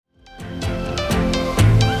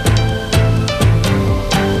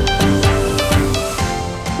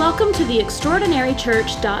to the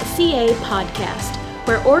extraordinarychurch.ca podcast,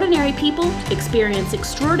 where ordinary people experience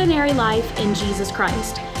extraordinary life in Jesus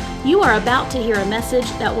Christ. You are about to hear a message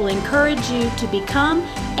that will encourage you to become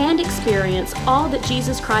and experience all that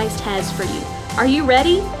Jesus Christ has for you. Are you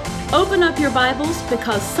ready? Open up your Bibles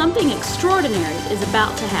because something extraordinary is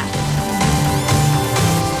about to happen.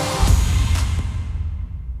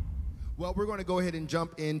 Well, we're going to go ahead and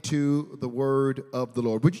jump into the word of the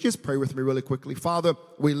Lord. Would you just pray with me really quickly? Father,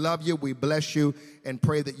 we love you, we bless you, and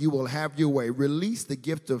pray that you will have your way. Release the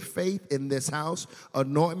gift of faith in this house.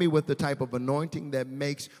 Anoint me with the type of anointing that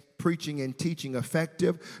makes preaching and teaching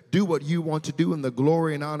effective. Do what you want to do, and the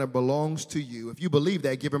glory and honor belongs to you. If you believe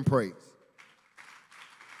that, give him praise.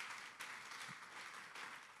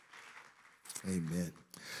 Amen.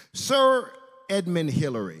 Sir Edmund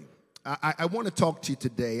Hillary. I want to talk to you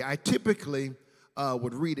today. I typically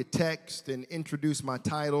would read a text and introduce my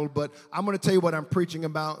title, but I'm going to tell you what I'm preaching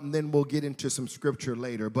about, and then we'll get into some scripture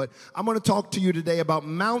later. But I'm going to talk to you today about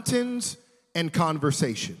mountains and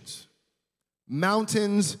conversations.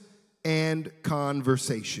 Mountains and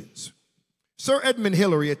conversations. Sir Edmund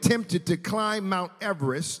Hillary attempted to climb Mount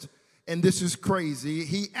Everest, and this is crazy.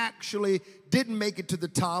 He actually didn't make it to the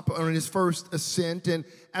top on his first ascent, and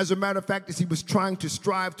as a matter of fact, as he was trying to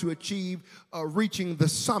strive to achieve reaching the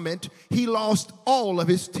summit, he lost all of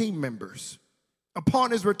his team members.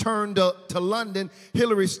 Upon his return to London,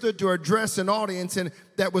 Hillary stood to address an audience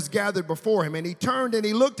that was gathered before him, and he turned and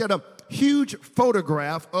he looked at a huge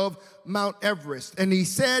photograph of Mount Everest, and he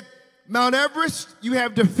said, "Mount Everest, you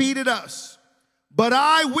have defeated us, but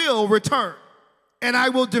I will return, and I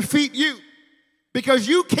will defeat you, because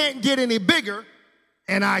you can't get any bigger,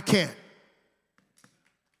 and I can."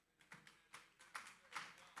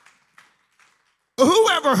 Who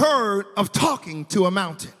ever heard of talking to a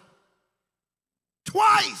mountain?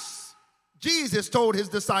 Twice, Jesus told his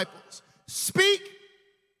disciples, "Speak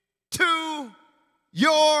to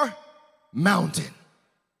your mountain."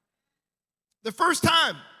 The first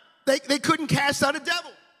time, they couldn't cast out a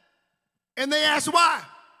devil. And they asked why.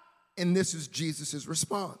 And this is Jesus'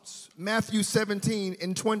 response. Matthew 17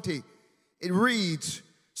 and 20, it reads,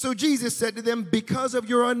 "So Jesus said to them, because of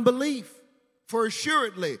your unbelief, for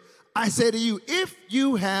assuredly I say to you, if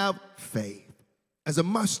you have faith as a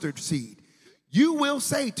mustard seed, you will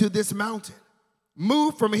say to this mountain,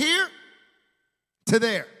 move from here to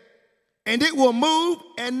there, and it will move,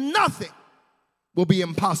 and nothing will be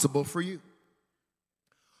impossible for you."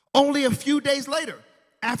 Only a few days later,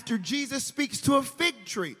 after Jesus speaks to a fig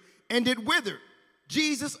tree and it withered,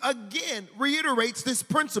 Jesus again reiterates this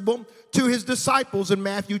principle to his disciples in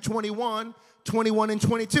Matthew 21 and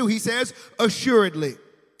 22. He says, "Assuredly,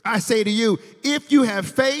 I say to you, if you have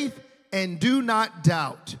faith and do not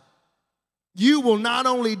doubt, you will not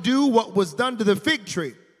only do what was done to the fig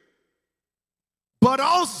tree, but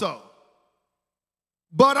also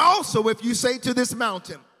if you say to this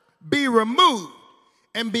mountain, be removed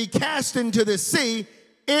and be cast into the sea,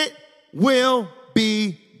 it will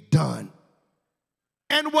be done.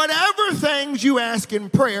 And whatever things you ask in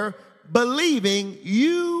prayer, believing,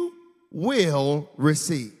 you will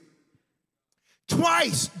receive."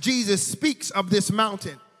 Twice Jesus speaks of this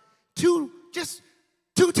mountain, just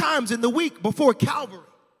two times in the week before Calvary.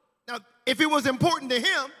 Now, if it was important to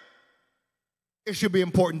him, it should be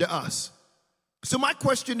important to us. So my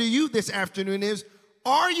question to you this afternoon is,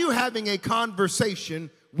 are you having a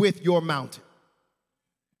conversation with your mountain?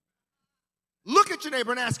 Look at your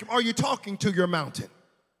neighbor and ask him, are you talking to your mountain?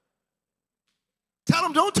 Tell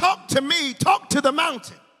him, don't talk to me, talk to the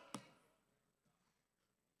mountain.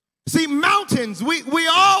 See, mountains, we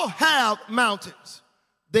all have mountains.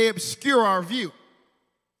 They obscure our view.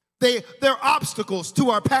 They're obstacles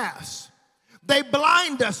to our paths. They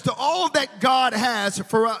blind us to all that God has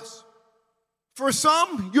for us. For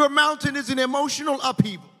some, your mountain is an emotional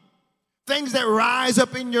upheaval. Things that rise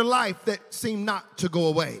up in your life that seem not to go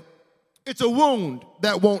away. It's a wound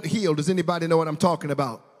that won't heal. Does anybody know what I'm talking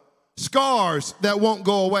about? Scars that won't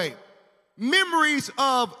go away. Memories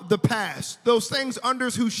of the past. Those things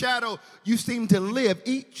under whose shadow you seem to live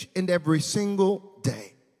each and every single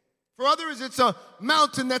day. For others, it's a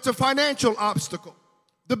mountain that's a financial obstacle.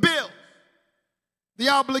 The bills, the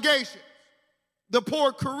obligations, the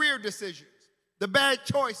poor career decisions, the bad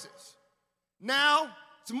choices. Now,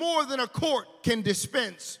 it's more than a court can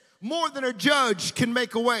dispense, more than a judge can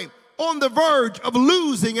make away. On the verge of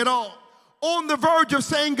losing it all, on the verge of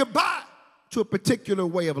saying goodbye to a particular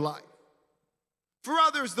way of life. For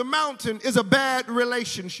others, the mountain is a bad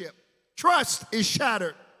relationship. Trust is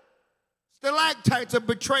shattered. Stalactites of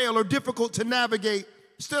betrayal are difficult to navigate.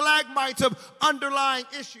 Stalagmites of underlying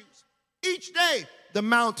issues. Each day, the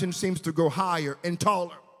mountain seems to grow higher and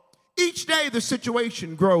taller. Each day, the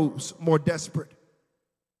situation grows more desperate.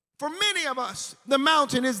 For many of us, the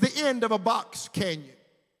mountain is the end of a box canyon.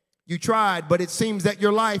 You tried, but it seems that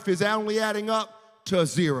your life is only adding up to a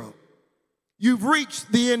zero. You've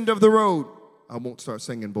reached the end of the road. I won't start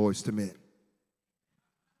singing Boys to Men.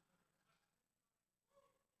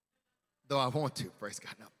 Though I want to, praise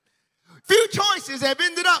God, no. Few choices have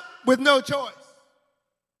ended up with no choice.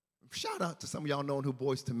 Shout out to some of y'all knowing who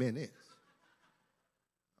Boys to Men is.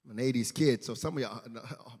 I'm an 80s kid, so some of y'all,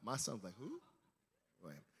 my son's like, who?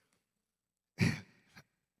 Never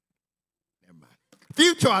mind.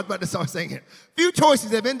 I was about to start saying it. Few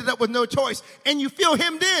choices have ended up with no choice, and you feel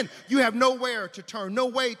hemmed in. You have nowhere to turn, no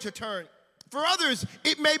way to turn. For others,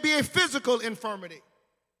 it may be a physical infirmity.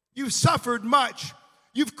 You've suffered much.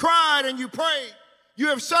 You've cried and you prayed. You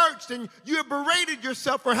have searched and you have berated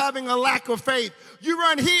yourself for having a lack of faith. You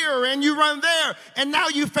run here and you run there, and now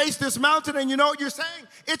you face this mountain, and you know what you're saying?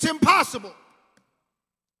 It's impossible.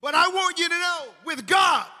 But I want you to know, with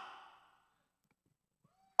God,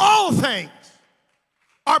 all things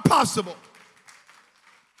are possible.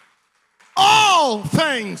 All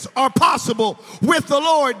things are possible with the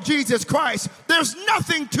Lord Jesus Christ. There's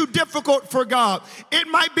nothing too difficult for God. It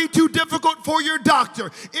might be too difficult for your doctor.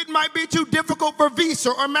 It might be too difficult for Visa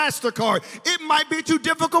or MasterCard. It might be too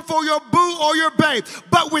difficult for your boo or your babe.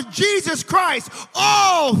 But with Jesus Christ,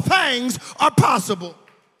 all things are possible.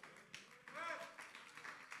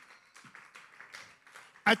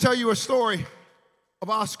 I tell you a story of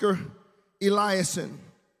Oscar Eliason.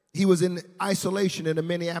 He was in isolation in a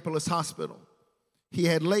Minneapolis hospital. He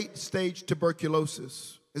had late-stage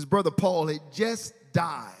tuberculosis. His brother Paul had just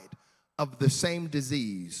died of the same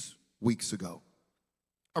disease weeks ago.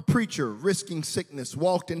 A preacher, risking sickness,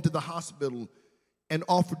 walked into the hospital and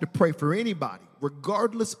offered to pray for anybody,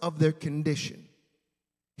 regardless of their condition.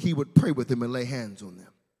 He would pray with them and lay hands on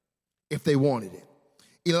them if they wanted it.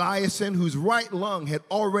 Eliason, whose right lung had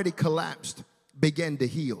already collapsed, began to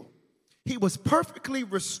heal. He was perfectly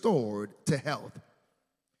restored to health.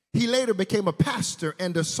 He later became a pastor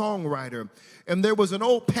and a songwriter, and there was an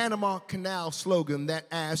old Panama Canal slogan that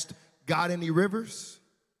asked, "Got any rivers?"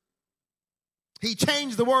 He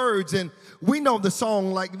changed the words, and we know the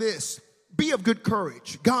song like this: "Be of good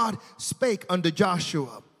courage. God spake unto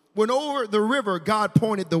Joshua. When over the river God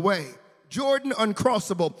pointed the way. Jordan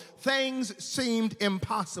uncrossable, things seemed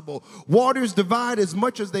impossible. Waters divide as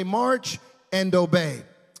much as they march and obey.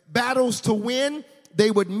 Battles to win,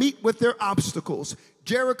 they would meet with their obstacles.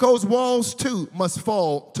 Jericho's walls too must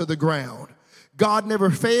fall to the ground. God never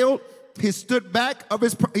failed. He stood back of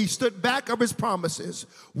his promises.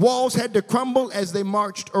 Walls had to crumble as they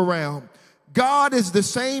marched around. God is the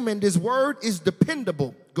same, and his word is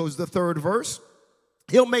dependable," goes the third verse.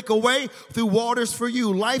 "He'll make a way through waters for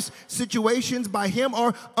you. Life's situations by him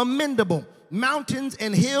are amendable. Mountains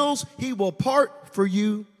and hills he will part for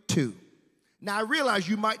you too." Now, I realize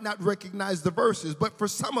you might not recognize the verses, but for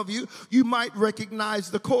some of you, you might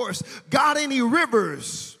recognize the chorus. Got any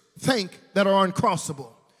rivers, think, that are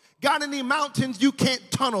uncrossable? Got any mountains you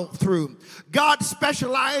can't tunnel through? God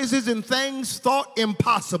specializes in things thought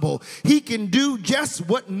impossible. He can do just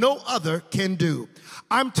what no other can do.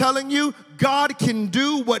 I'm telling you, God can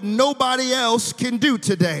do what nobody else can do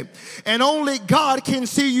today. And only God can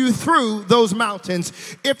see you through those mountains.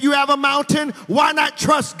 If you have a mountain, why not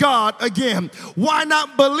trust God again? Why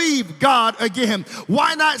not believe God again?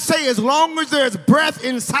 Why not say, as long as there's breath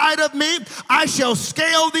inside of me, I shall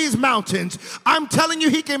scale these mountains? I'm telling you,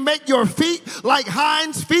 he can make your feet like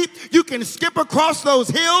hinds feet. You can skip across those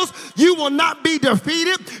hills. You will not be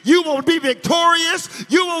defeated. You will be victorious.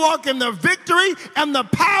 You will walk in the victory and the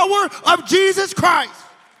power of Jesus Christ.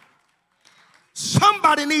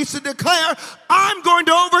 Somebody needs to declare, I'm going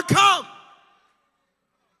to overcome.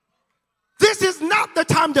 This is not the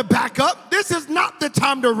time to back up. This is not the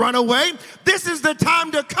time to run away. This is the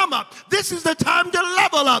time to come up. This is the time to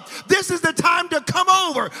level up. This is the time to come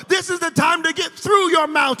over. This is the time to get through your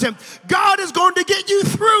mountain. God is going to get you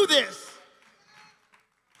through this.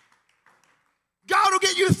 God will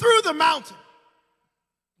get you through the mountain.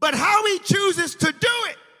 But how he chooses to do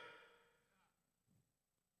it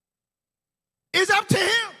is up to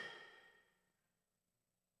him.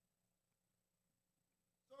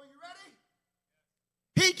 So are you ready?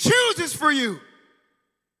 He chooses for you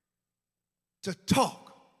to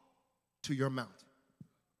talk to your mountain.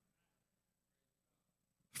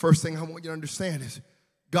 First thing I want you to understand is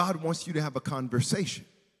God wants you to have a conversation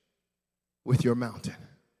with your mountain.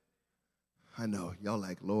 I know, y'all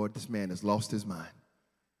like, Lord, this man has lost his mind.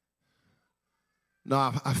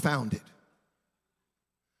 No, I found it.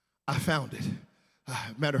 I found it.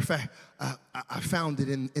 Matter of fact, I found it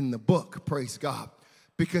in the book, praise God,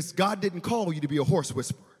 because God didn't call you to be a horse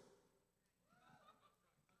whisperer.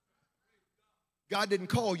 God didn't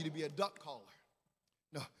call you to be a duck caller.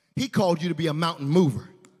 No, he called you to be a mountain mover.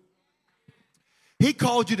 He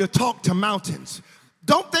called you to talk to mountains.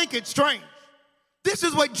 Don't think it's strange. This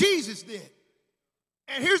is what Jesus did.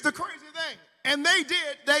 And here's the crazy thing. And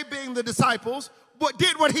they being the disciples,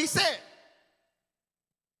 did what he said.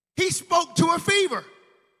 He spoke to a fever.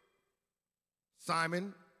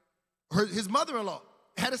 Simon, his mother-in-law,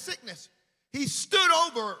 had a sickness. He stood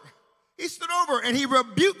over and he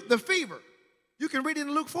rebuked the fever. You can read it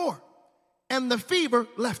in Luke 4. And the fever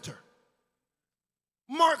left her.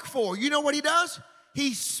 Mark 4, you know what he does?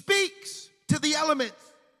 He speaks to the elements.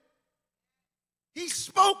 He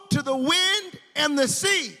spoke to the wind and the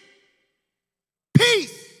sea.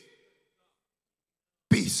 Peace,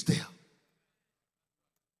 be still.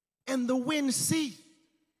 And the wind ceased.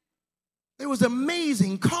 There was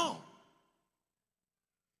amazing calm.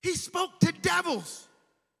 He spoke to devils.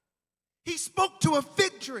 He spoke to a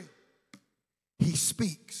fig tree. He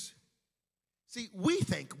speaks. See,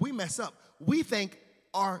 we mess up. We think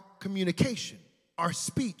our communication, our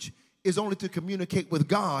speech is only to communicate with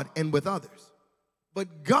God and with others.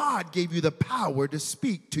 But God gave you the power to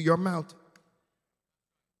speak to your mountain.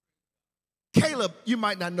 Caleb, you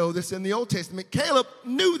might not know this in the Old Testament, Caleb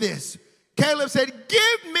knew this. Caleb said,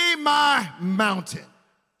 give me my mountain.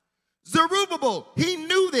 Zerubbabel, he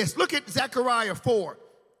knew this. Look at Zechariah 4,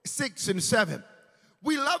 6 and 7.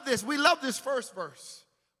 We love this. We love this first verse,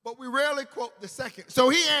 but we rarely quote the second. So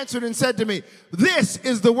he answered and said to me, this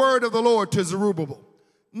is the word of the Lord to Zerubbabel.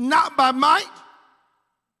 Not by might,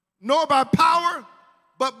 nor by power,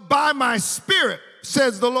 but by my spirit,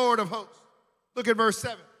 says the Lord of hosts. Look at verse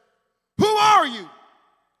 7. Who are you,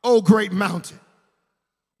 O great mountain?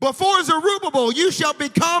 Before Zerubbabel, you shall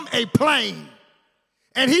become a plain,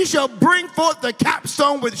 and he shall bring forth the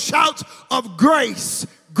capstone with shouts of grace,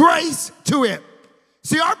 grace to it.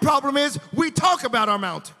 See, our problem is we talk about our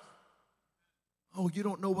mountain. Oh, you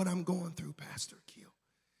don't know what I'm going through, Pastor Akil.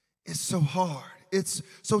 It's so hard. It's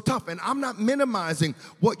so tough. And I'm not minimizing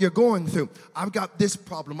what you're going through. I've got this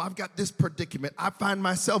problem. I've got this predicament. I find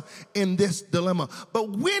myself in this dilemma. But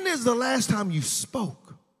when is the last time you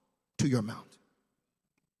spoke to your mountain?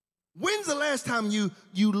 When's the last time you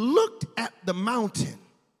looked at the mountain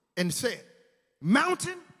and said,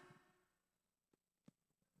 mountain,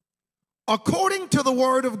 according to the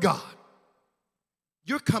word of God,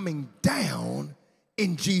 you're coming down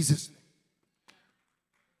in Jesus' name.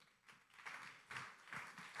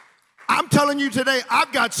 I'm telling you today,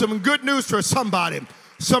 I've got some good news for somebody.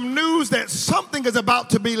 Some news that something is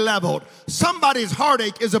about to be leveled. Somebody's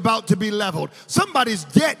heartache is about to be leveled. Somebody's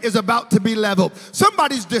debt is about to be leveled.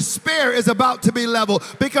 Somebody's despair is about to be leveled,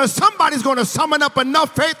 because somebody's going to summon up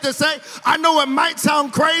enough faith to say, I know it might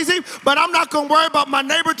sound crazy, but I'm not going to worry about my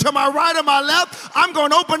neighbor to my right or my left. I'm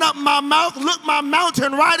going to open up my mouth, look my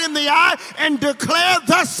mountain right in the eye, and declare,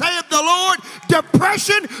 thus saith the Lord,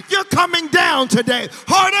 depression, you're coming down today.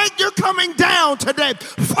 Heartache, you're coming down today.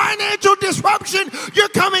 Financial disruption, you're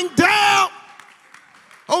coming down.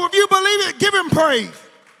 Oh, if you believe it, give him praise.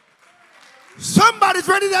 Somebody's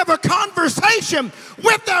ready to have a conversation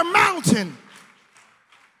with their mountain.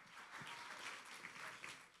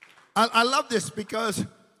 I love this because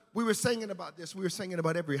we were singing about this. We were singing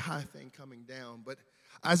about every high thing coming down. But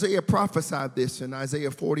Isaiah prophesied this in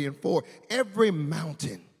Isaiah 40 and 4. Every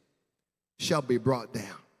mountain shall be brought down.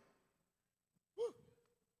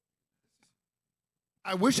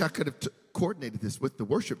 I wish I could have coordinated this with the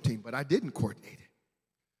worship team, but I didn't coordinate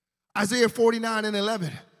it. Isaiah 49 and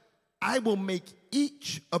 11. I will make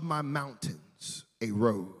each of my mountains a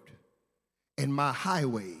road, and my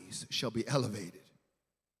highways shall be elevated.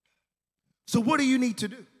 So what do you need to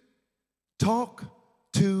do? Talk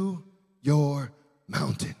to your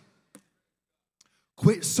mountain.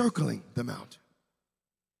 Quit circling the mountain.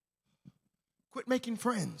 Quit making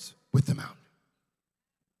friends with the mountain.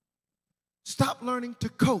 Stop learning to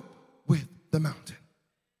cope with the mountain.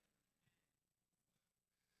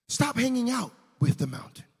 Stop hanging out with the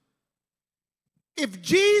mountain. If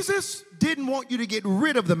Jesus didn't want you to get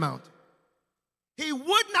rid of the mountain, he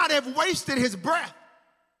would not have wasted his breath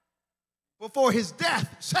before his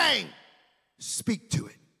death saying, speak to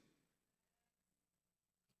it.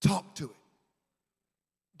 Talk to it.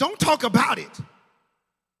 Don't talk about it.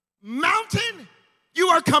 Mountain, you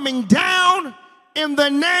are coming down in the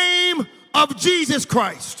name of Jesus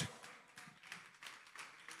Christ.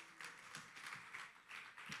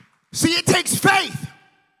 See, it takes faith.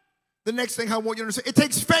 The next thing I want you to say, it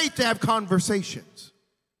takes faith to have conversations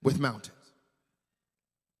with mountains.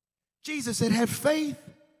 Jesus said, have faith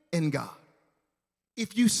in God.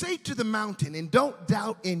 If you say to the mountain and don't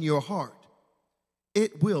doubt in your heart,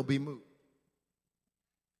 it will be moved.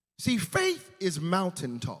 See, faith is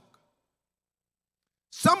mountain talk.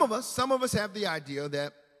 Some of us have the idea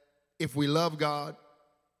that if we love God,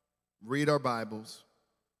 read our Bibles,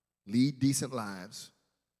 lead decent lives,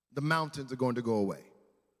 the mountains are going to go away.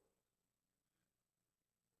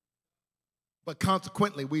 But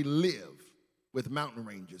consequently, we live with mountain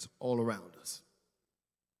ranges all around us,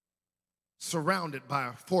 surrounded by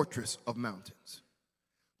a fortress of mountains.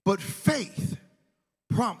 But faith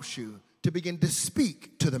prompts you to begin to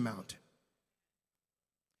speak to the mountain.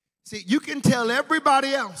 See, you can tell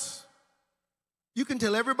everybody else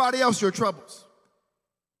your troubles,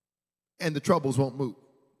 and the troubles won't move.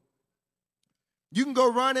 You can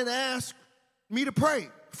go run and ask me to pray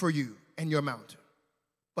for you and your mountain,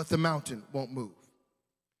 but the mountain won't move.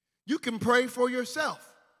 You can pray for yourself,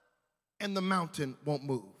 and the mountain won't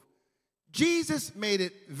move. Jesus made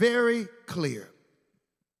it very clear.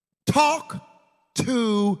 Talk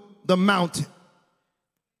to the mountain.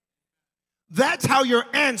 That's how your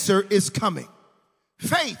answer is coming.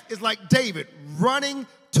 Faith is like David running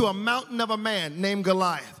to a mountain of a man named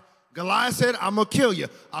Goliath. Goliath said, I'm going to kill you.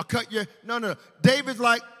 I'll cut you. No. David's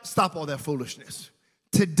like, stop all that foolishness.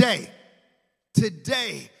 Today,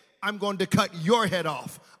 I'm going to cut your head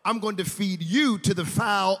off. I'm going to feed you to the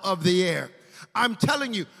fowl of the air. I'm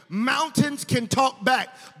telling you, mountains can talk back,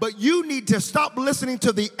 but you need to stop listening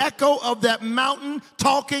to the echo of that mountain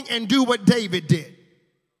talking and do what David did.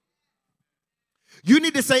 You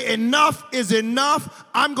need to say, enough is enough.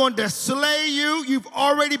 I'm going to slay you. You've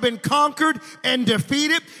already been conquered and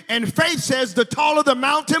defeated. And faith says, the taller the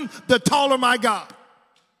mountain, the taller my God.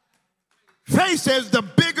 Faith says, the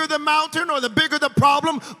bigger the mountain or the bigger the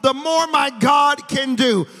problem, the more my God can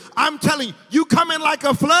do. I'm telling you, you come in like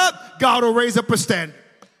a flood, God will raise up a standard.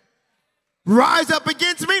 Rise up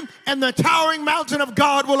against me, and the towering mountain of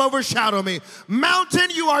God will overshadow me. Mountain,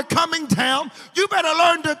 you are coming down. You better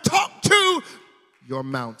learn to talk to your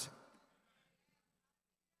mountain.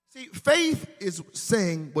 See, faith is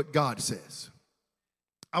saying what God says.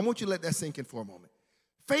 I want you to let that sink in for a moment.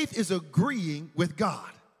 Faith is agreeing with God.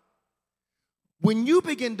 When you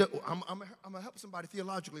begin to, I'm going to help somebody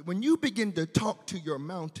theologically. When you begin to talk to your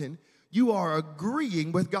mountain, you are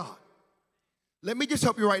agreeing with God. Let me just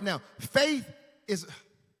help you right now. Faith is,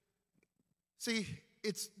 see,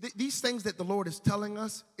 it's these things that the Lord is telling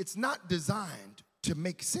us, it's not designed to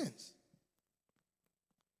make sense.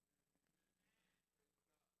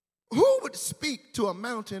 Who would speak to a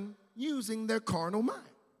mountain using their carnal mind?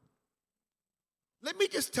 Let me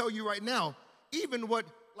just tell you right now, even what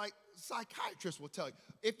like psychiatrists will tell you.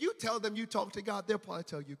 If you tell them you talk to God, they'll probably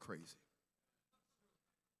tell you crazy.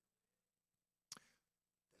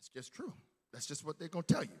 That's just true. That's just what they're going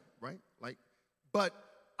to tell you, right? But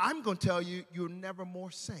I'm going to tell you, you're never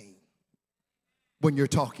more sane when you're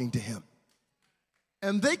talking to him.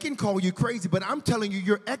 And they can call you crazy, but I'm telling you,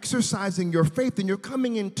 you're exercising your faith and you're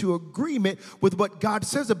coming into agreement with what God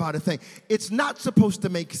says about a thing. It's not supposed to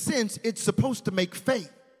make sense. It's supposed to make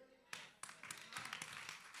faith.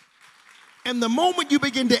 And the moment you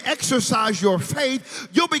begin to exercise your faith,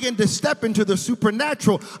 you'll begin to step into the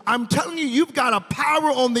supernatural. I'm telling you, you've got a power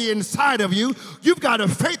on the inside of you. You've got a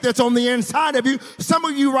faith that's on the inside of you. Some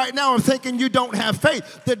of you right now are thinking you don't have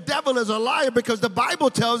faith. The devil is a liar, because the Bible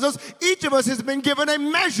tells us each of us has been given a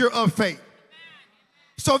measure of faith.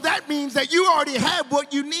 So that means that you already have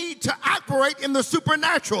what you need to operate in the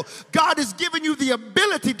supernatural. God has given you the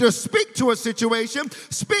ability to speak to a situation,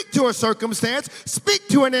 speak to a circumstance, speak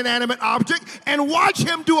to an inanimate object, and watch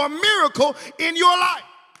him do a miracle in your life.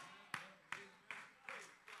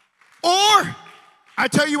 Or, I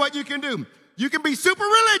tell you what you can do. You can be super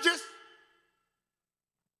religious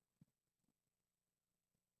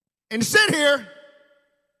and sit here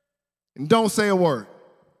and don't say a word.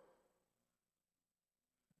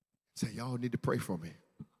 Say, y'all need to pray for me.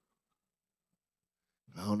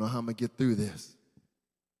 I don't know how I'm going to get through this.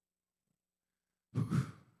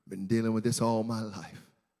 Been dealing with this all my life.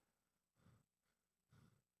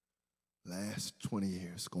 Last 20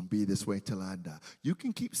 years, going to be this way till I die. You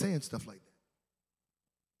can keep saying stuff like that.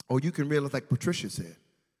 Or you can realize, like Patricia said,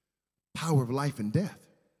 power of life and death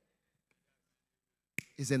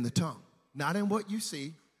is in the tongue. Not in what you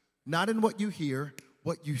see, not in what you hear,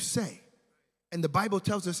 what you say. And the Bible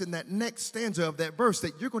tells us in that next stanza of that verse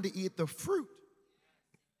that you're going to eat the fruit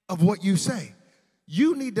of what you say.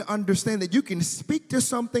 You need to understand that you can speak to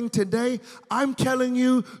something today. I'm telling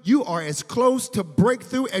you, you are as close to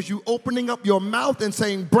breakthrough as you opening up your mouth and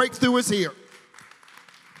saying breakthrough is here.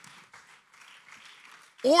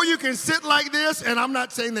 Or you can sit like this, and I'm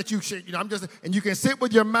not saying that you should, and you can sit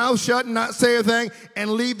with your mouth shut and not say a thing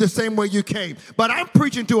and leave the same way you came. But I'm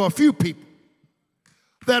preaching to a few people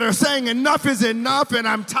that are saying enough is enough, and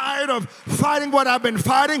I'm tired of fighting what I've been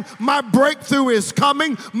fighting. My breakthrough is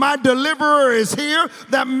coming. My deliverer is here.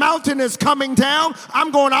 That mountain is coming down.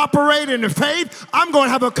 I'm going to operate in faith. I'm going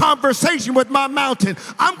to have a conversation with my mountain.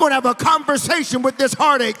 I'm going to have a conversation with this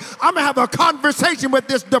heartache. I'm going to have a conversation with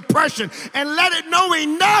this depression and let it know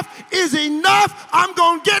enough is enough. I'm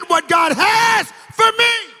going to get what God has for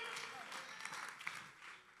me.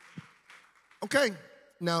 Okay,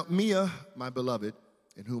 now Mia, my beloved,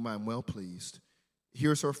 in whom I'm well pleased,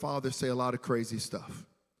 hears her father say a lot of crazy stuff.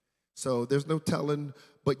 So there's no telling,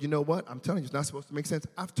 but you know what? I'm telling you, it's not supposed to make sense.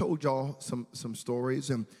 I've told y'all some stories,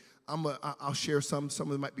 and I'll share some of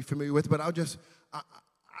them might be familiar with, but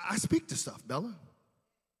I speak to stuff, Bella.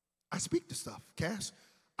 I speak to stuff, Cass.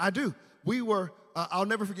 I do. We were, I'll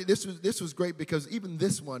never forget, this was great because even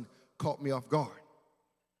this one caught me off guard.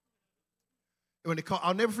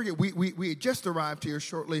 I'll never forget, we had just arrived here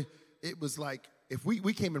shortly. It was like, if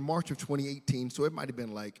we came in March of 2018, so it might have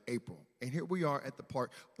been like April. And here we are at the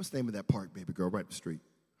park. What's the name of that park, baby girl, right up the street?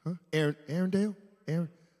 Huh? Arendelle?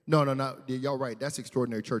 No. Y'all right. That's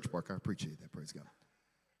Extraordinary Church Park. I appreciate that. Praise God.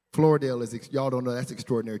 Floridale is, y'all don't know, that's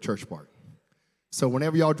Extraordinary Church Park. So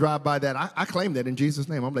whenever y'all drive by that, I claim that in Jesus'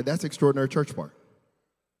 name. I'm like, that's Extraordinary Church Park.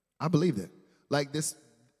 I believe that. Like this,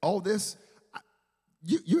 all this,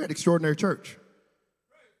 you're at Extraordinary Church.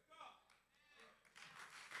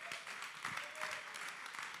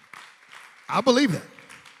 I believe that.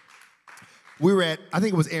 We were at, I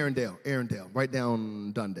think it was Arendelle, right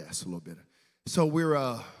down Dundas a little bit. So we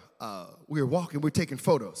were walking, we're taking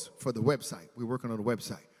photos for the website. We're working on the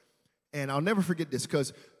website. And I'll never forget this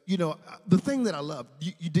because, the thing that I love,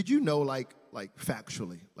 did you know, like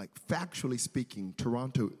factually speaking,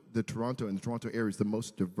 the Toronto area is the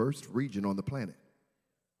most diverse region on the planet.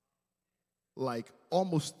 Like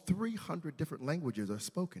almost 300 different languages are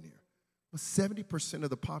spoken here. 70% of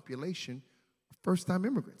the population first-time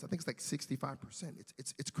immigrants. I think it's like 65%.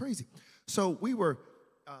 It's crazy. So we were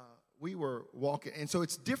walking, and so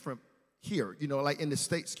it's different here. Like in the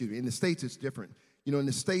States. In the States, it's different. In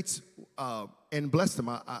the States, and bless them,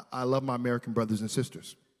 I love my American brothers and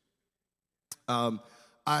sisters. We'll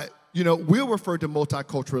refer to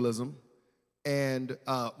multiculturalism, and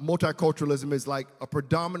multiculturalism is like a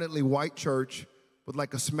predominantly white church with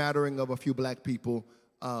like a smattering of a few black people.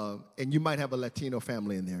 And you might have a Latino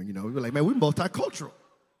family in there, we're like, man, we're multicultural.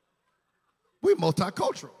 We're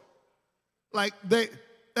multicultural. Like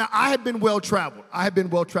I have been well-traveled. I have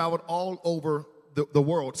been well-traveled all over the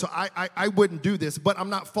world. So I wouldn't do this, but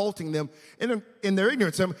I'm not faulting them in their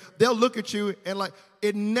ignorance. They'll look at you and like,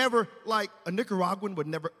 it never, like a Nicaraguan would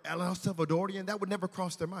never, El Salvadorian, that would never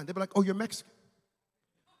cross their mind. They'd be like, oh, you're Mexican.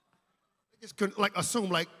 They just couldn't like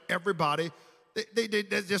assume like everybody.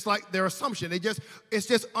 That's just like their assumption. It's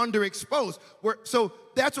just underexposed. So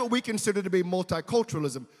that's what we consider to be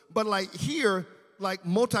multiculturalism. But like here, like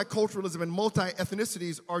multiculturalism and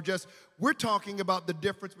multi-ethnicities are just, we're talking about the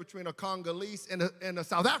difference between a Congolese and a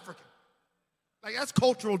South African. Like that's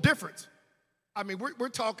cultural difference. I mean, we're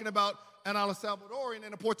talking about an El Salvadorian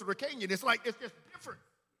and a Puerto Rican. It's like, it's just different.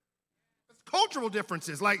 It's cultural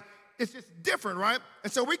differences. Like, it's just different, right?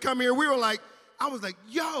 And so we come here, I was like,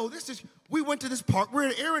 yo, we went to this park, we're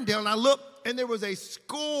in Arendelle, and I looked, and there was a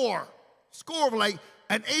score of like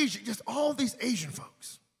an Asian, just all these Asian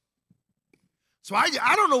folks. So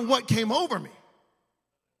I don't know what came over me.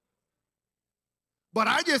 But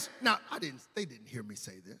they didn't hear me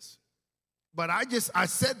say this. But I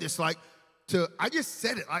said this I just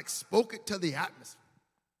said it, like spoke it to the atmosphere.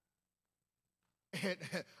 And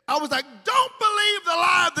I was like, don't believe the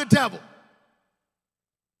lie of the devil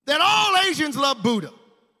that all Asians love Buddha.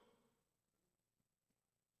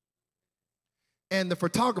 And the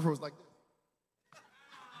photographer was like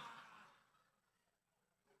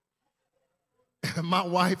this. And my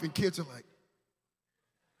wife and kids are like,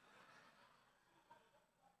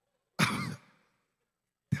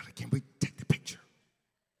 can we take the picture?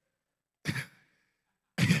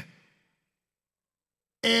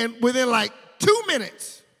 And within like 2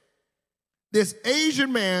 minutes, this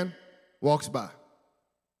Asian man walks by.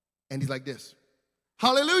 And he's like this,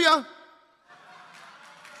 hallelujah.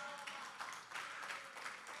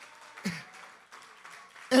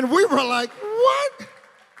 And we were like, what?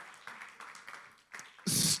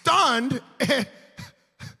 Stunned.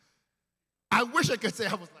 I wish I could say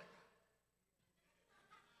I was like,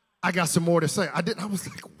 I got some more to say. I didn't. I was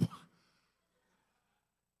like, what?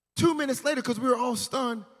 2 minutes later, because we were all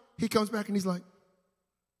stunned, he comes back and he's like,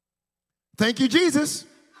 thank you, Jesus.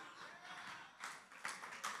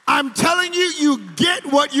 I'm telling you, you get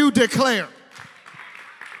what you declare.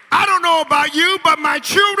 I don't know about you, but my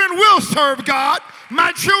children will serve God.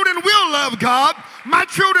 My children will love God. My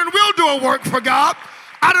children will do a work for God.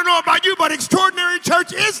 I don't know about you, but Extraordinary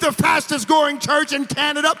Church is the fastest growing church in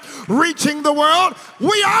Canada, reaching the world.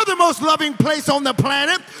 We are the most loving place on the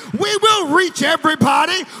planet. We will reach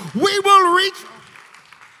everybody. We will reach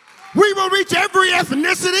every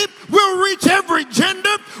ethnicity. We'll reach every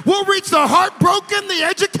gender. We'll reach the heartbroken, the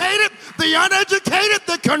educated, the uneducated,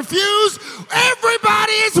 the confused.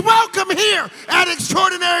 Everybody is welcome here at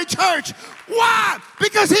Extraordinary Church. Why?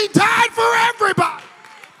 Because he died for everybody.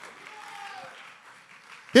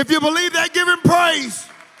 If you believe that, give him praise.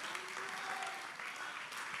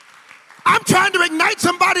 I'm trying to ignite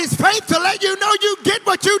somebody's faith to let you know you get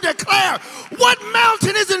what you declare. What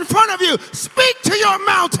mountain is in front of you? Speak to your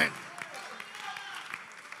mountain.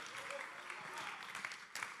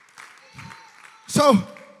 So,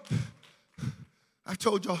 I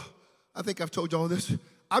think I've told y'all this.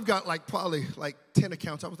 I've got probably 10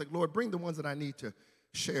 accounts. I was like, Lord, bring the ones that I need to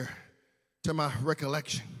share to my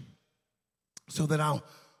recollection so that I'll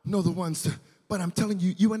know the ones but I'm telling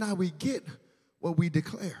you, you and I, we get what we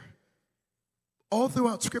declare. All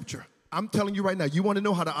throughout Scripture, I'm telling you right now, you want to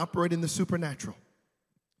know how to operate in the supernatural.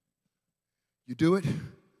 You do it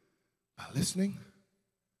by listening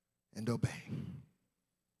and obeying.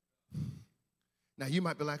 Now, you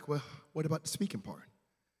might be like, well, what about the speaking part?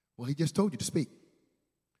 Well, he just told you to speak.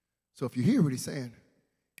 So if you hear what he's saying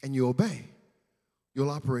and you obey,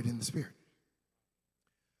 you'll operate in the Spirit.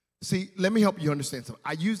 See, let me help you understand something.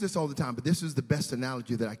 I use this all the time, but this is the best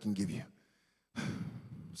analogy that I can give you.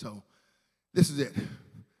 So this is it.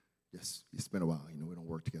 Yes, it's been a while. We don't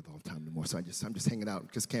work together all the time anymore. So I'm just hanging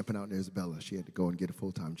out, just camping out in Isabella. She had to go and get a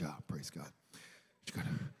full-time job. Praise God.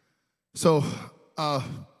 So,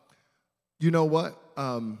 you know what?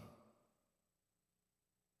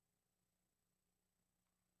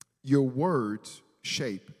 Your words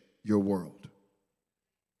shape your world.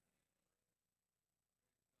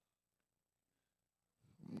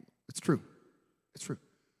 It's true. It's true.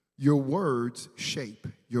 Your words shape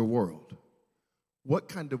your world. What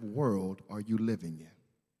kind of world are you living in?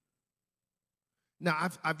 Now,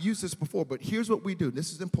 I've used this before, but here's what we do.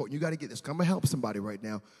 This is important. You got to get this. I'm going to help somebody right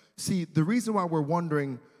now. See, the reason why we're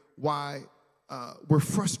wondering why we're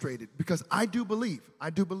frustrated, because I do believe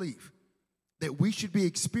that we should be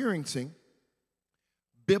experiencing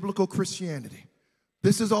biblical Christianity.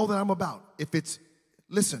 This is all that I'm about. This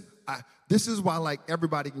is why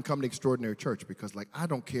everybody can come to Extraordinary Church, because I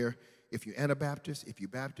don't care if you're Anabaptist, if you're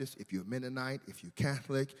Baptist, if you're Mennonite, if you're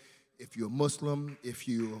Catholic, if you're Muslim, if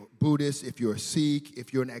you're Buddhist, if you're a Sikh,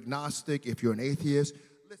 if you're an agnostic, if you're an atheist.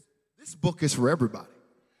 Listen, this book is for everybody.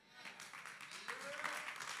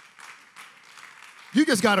 You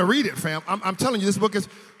just got to read it, fam. I'm telling you, this book is,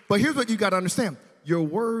 but here's what you got to understand. Your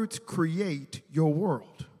words create your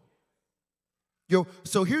world.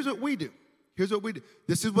 So here's what we do.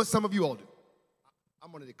 This is what some of you all do.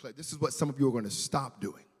 I'm going to declare, this is what some of you are going to stop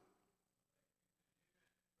doing.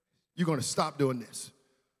 You're going to stop doing this.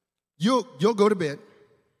 You'll go to bed.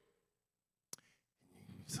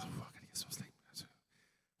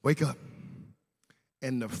 Wake up.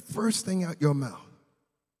 And the first thing out your mouth,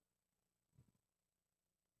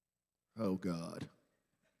 oh God,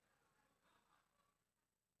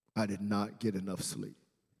 I did not get enough sleep.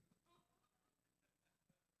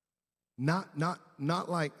 Not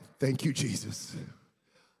like, thank you, Jesus.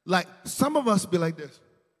 Some of us be like this.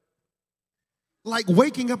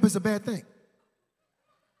 Waking up is a bad thing.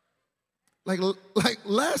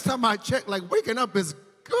 Last time I checked, waking up is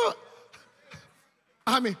good.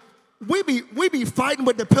 I mean, we be fighting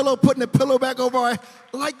with the pillow, putting the pillow back over our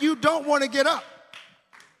head, you don't want to get up.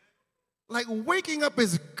 Waking up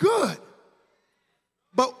is good.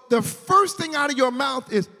 But the first thing out of your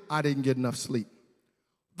mouth is, I didn't get enough sleep.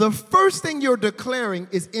 The first thing you're declaring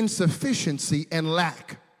is insufficiency and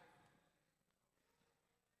lack.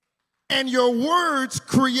 And your words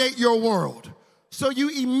create your world. So you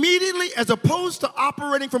immediately, as opposed to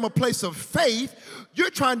operating from a place of faith, you're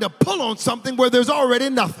trying to pull on something where there's already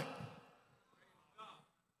nothing.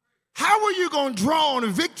 How are you going to draw on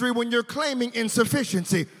victory when you're claiming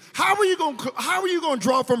insufficiency? How are you going to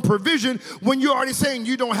draw from provision when you're already saying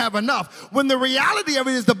you don't have enough? When the reality of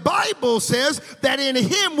it is the Bible says that in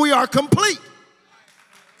him we are complete.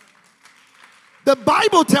 The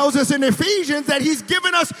Bible tells us in Ephesians that he's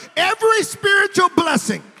given us every spiritual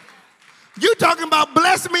blessing. You talking about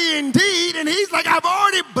bless me indeed, and he's like, I've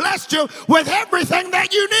already blessed you with everything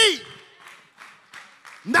that you need.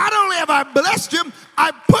 Not only have I blessed you,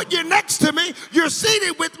 I put you next to me. You're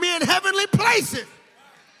seated with me in heavenly places.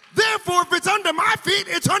 Therefore, if it's under my feet,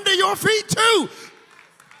 it's under your feet too.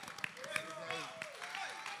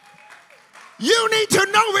 You need to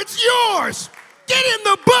know it's yours. Get in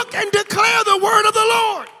the book and declare the word of the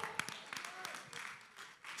Lord.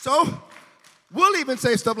 So, we'll even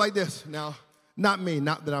say stuff like this. Now, not me,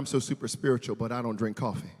 not that I'm so super spiritual, but I don't drink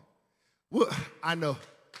coffee. Well, I know.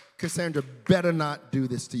 Cassandra better not do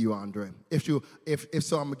this to you, Andre. If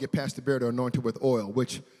so, I'm going to get Pastor Bear to anoint her with oil,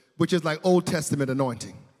 which is like Old Testament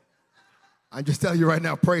anointing. I'm just telling you right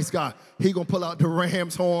now, praise God. He going to pull out the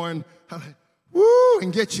ram's horn, woo,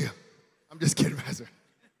 and get you. I'm just kidding, Pastor.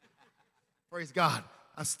 Praise God.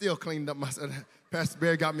 I still cleaned up myself. Pastor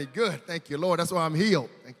Bear got me good. Thank you, Lord. That's why I'm healed.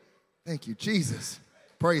 Thank you, Jesus.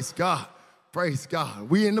 Praise God. Praise God.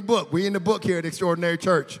 We in the book. We in the book here at Extraordinary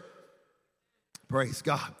Church. Praise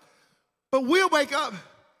God. But we'll wake up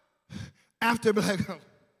after like,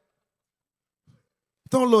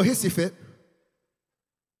 throw a little hissy fit.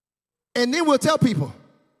 And then we'll tell people,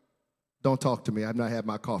 don't talk to me. I've not had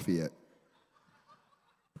my coffee yet.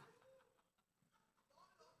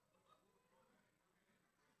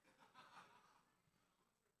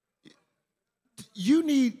 You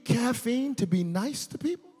need caffeine to be nice to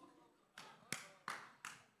people?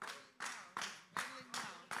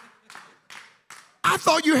 I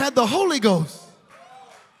thought you had the Holy Ghost.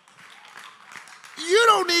 You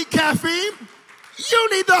don't need caffeine. You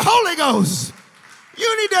need the Holy Ghost.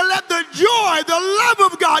 You need to let the joy, the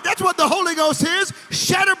love of God, that's what the Holy Ghost is,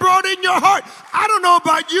 shed abroad in your heart. I don't know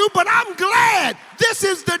about you, but I'm glad this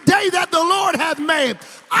is the day that the Lord hath made.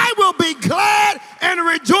 I will be glad and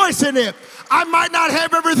rejoice in it. I might not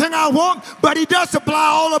have everything I want, but he does supply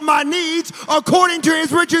all of my needs according to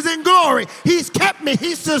his riches and glory. He's kept me.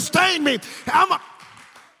 He's sustained me.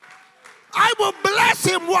 I will bless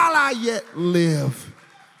him while I yet live.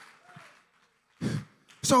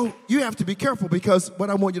 So you have to be careful, because what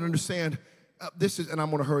I want you to understand, this is, and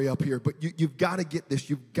I'm going to hurry up here, but you've got to get this.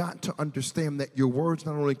 You've got to understand that your words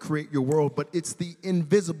not only create your world, but it's the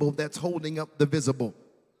invisible that's holding up the visible.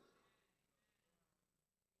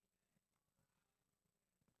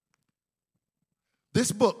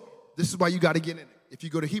 This book, this is why you got to get in it. If you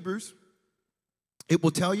go to Hebrews, it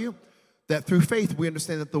will tell you that through faith we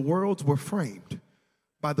understand that the worlds were framed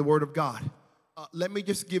by the word of God. Let me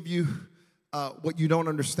just give you what you don't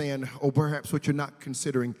understand, or perhaps what you're not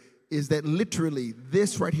considering, is that literally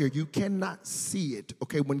this right here, you cannot see it.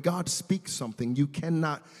 Okay, when God speaks something, you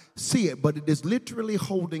cannot see it, but it is literally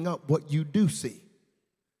holding up what you do see.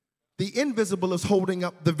 The invisible is holding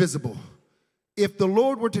up the visible. If the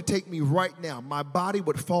Lord were to take me right now, my body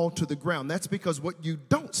would fall to the ground. That's because what you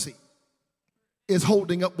don't see is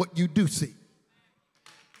holding up what you do see.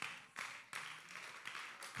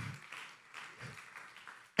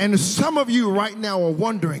 And some of you right now are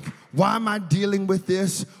wondering, why am I dealing with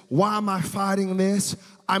this? Why am I fighting this?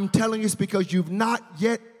 I'm telling you it's because you've not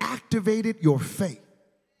yet activated your faith.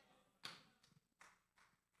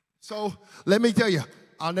 So let me tell you,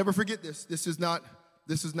 I'll never forget this. This is not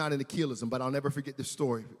an Achilism, but I'll never forget this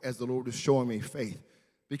story as the Lord is showing me faith,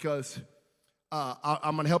 because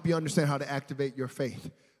I'm going to help you understand how to activate your faith.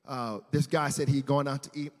 This guy said he'd gone out to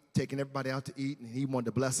eat, taking everybody out to eat, and he wanted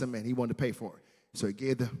to bless them, and he wanted to pay for it. So he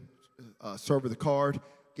gave the server the card,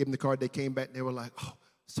 gave him the card. They came back, and they were like, oh,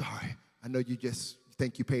 sorry, I know you just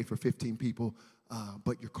think you paid for 15 people,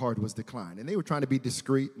 but your card was declined. And they were trying to be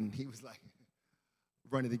discreet, and he was like,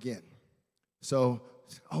 run it again. So,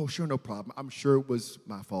 oh, sure, no problem. I'm sure it was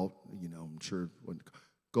my fault. You know, I'm sure.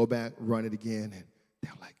 Go back, run it again. And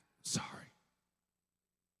they're like, sorry.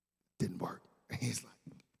 Didn't work. And he's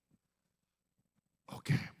like,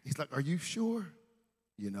 okay. He's like, are you sure?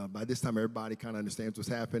 You know, by this time, everybody kind of understands what's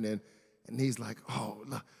happening. And he's like, oh,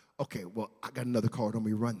 look, okay, well, I got another card. Let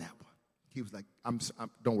me run that one. He was like,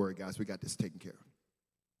 don't worry, guys. We got this taken care of.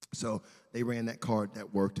 So they ran that card.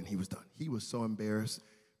 That worked, and he was done. He was so embarrassed.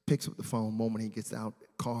 Picks up the phone. Moment he gets out,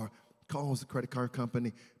 car, calls the credit card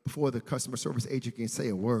company before the customer service agent can say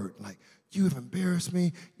a word. Like, you have embarrassed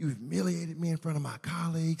me. You humiliated me in front of my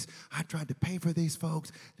colleagues. I tried to pay for these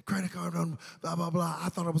folks. The credit card on blah, blah, blah. I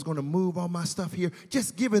thought I was going to move all my stuff here.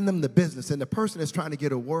 Just giving them the business. And the person is trying to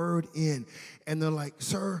get a word in. And they're like,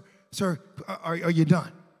 sir, are you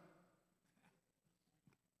done?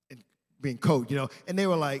 And being code, you know. And they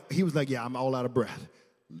were like, he was like, yeah, I'm all out of breath.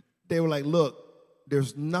 They were like, look,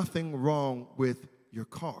 there's nothing wrong with your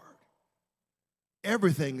card.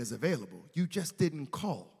 Everything is available. You just didn't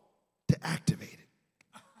call to activate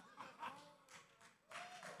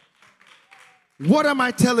it. What am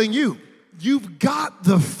I telling you? You've got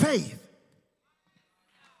the faith.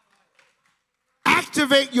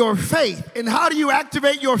 Activate your faith. And how do you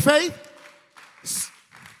activate your faith?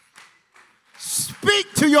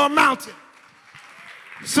 speak to your mountain.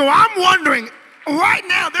 So I'm wondering, right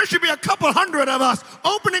now, there should be a couple hundred of us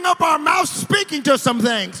opening up our mouths, speaking to some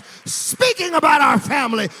things, speaking about our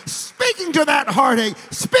family, speaking to that heartache,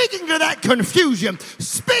 speaking to that confusion,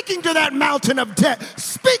 speaking to that mountain of debt.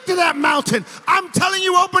 Speak to that mountain. I'm telling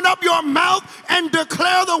you, open up your mouth and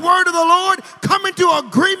declare the word of the Lord. Come into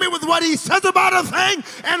agreement with what he says about a thing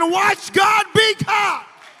and watch God be God.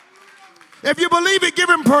 If you believe it, give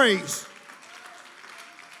him praise.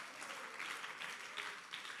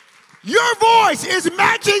 Your voice is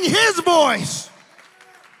matching his voice.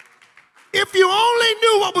 If you only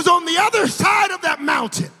knew what was on the other side of that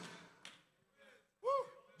mountain,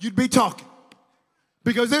 you'd be talking.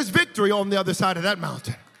 Because there's victory on the other side of that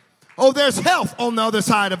mountain. Oh, there's health on the other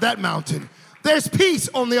side of that mountain. There's peace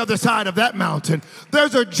on the other side of that mountain.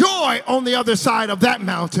 There's a joy on the other side of that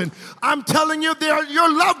mountain. I'm telling you,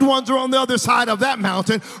 your loved ones are on the other side of that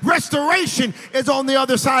mountain. Restoration is on the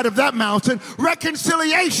other side of that mountain.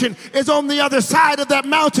 Reconciliation is on the other side of that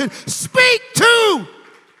mountain. Speak to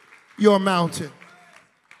your mountain.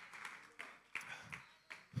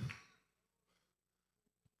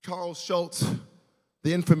 Charles Schulz,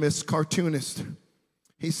 the infamous cartoonist,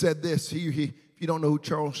 he said this. If you don't know who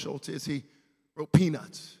Charles Schulz is, he wrote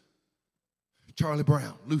Peanuts, Charlie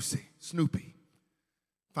Brown, Lucy, Snoopy.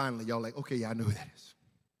 Finally, y'all like, okay, yeah, I know who that is.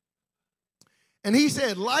 And he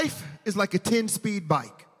said, life is like a 10-speed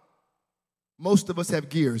bike. Most of us have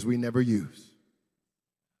gears we never use.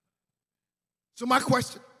 So my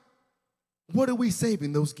question, what are we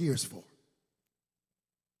saving those gears for?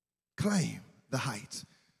 Claim the heights.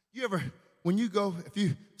 You ever, when you go,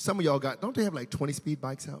 some of y'all got, don't they have like 20-speed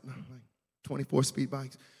bikes out now? Like 24-speed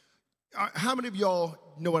bikes? How many of y'all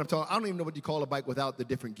know what I'm talking about? I don't even know what you call a bike without the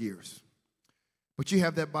different gears. But you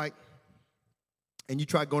have that bike, and you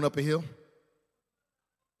try going up a hill,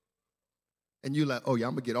 and you're like, oh, yeah,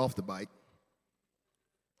 I'm going to get off the bike.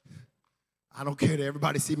 I don't care that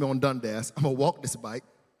everybody see me on Dundas. I'm going to walk this bike.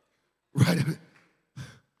 Right?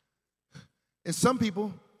 And some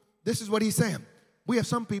people, this is what he's saying. We have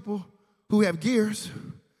some people who have gears,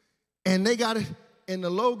 and they got it in the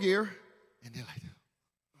low gear, and they're like,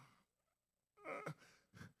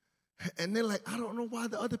 and they're like, I don't know why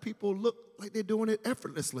the other people look like they're doing it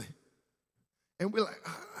effortlessly. And we're like,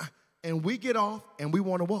 and we get off and we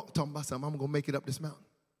want to walk, talking about something, I'm going to make it up this mountain.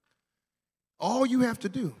 All you have to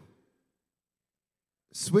do,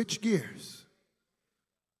 switch gears.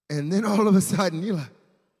 And then all of a sudden, you're like,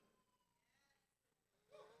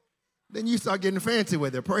 then you start getting fancy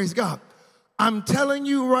with it. Praise God. I'm telling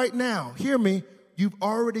you right now, hear me, you've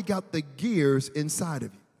already got the gears inside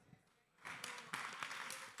of you.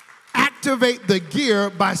 Activate the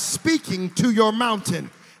gear by speaking to your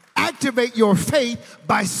mountain. Activate your faith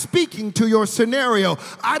by speaking to your scenario.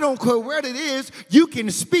 I don't care where it is, you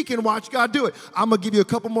can speak and watch God do it. I'm going to give you a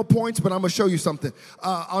couple more points, but I'm going to show you something.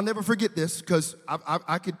 I'll never forget this because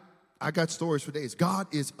I got stories for days. God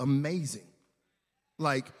is amazing.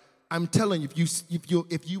 Like, I'm telling you,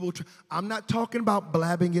 if you will, I'm not talking about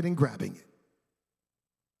blabbing it and grabbing it.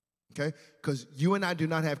 Okay? Because you and I do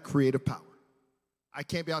not have creative power. I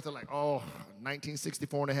can't be out there like, oh,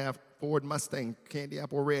 1964 and a half Ford Mustang, candy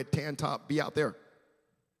apple red, tan top, be out there.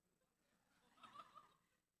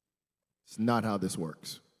 It's not how this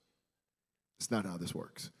works. It's not how this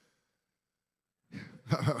works.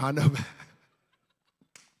 I know.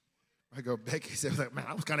 I go, Becky said, like, man,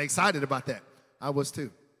 I was kind of excited about that. I was too.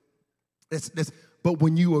 But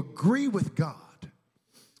when you agree with God,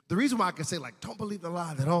 the reason why I can say, like, don't believe the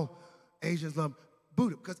lie that all Asians love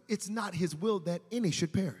Buddha, because it's not his will that any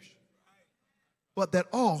should perish, but that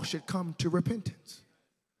all should come to repentance.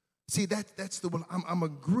 See, that's the one I'm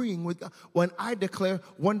agreeing with God. When I declare,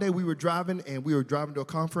 one day we were driving to a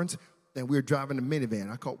conference, and we were driving a minivan.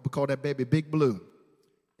 We call that baby Big Blue.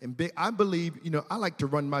 And I believe, I like to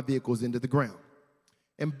run my vehicles into the ground.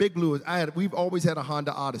 And Big Blue we've always had a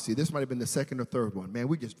Honda Odyssey. This might have been the second or third one. Man,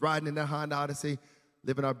 we just riding in that Honda Odyssey,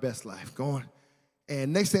 living our best life, going.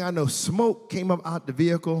 And next thing I know, smoke came up out the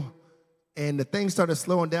vehicle, and the thing started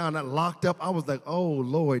slowing down. I locked up. I was like, oh,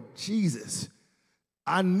 Lord Jesus.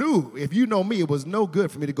 I knew, if you know me, it was no good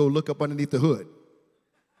for me to go look up underneath the hood.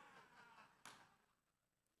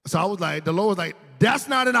 So I was like, the Lord was like, that's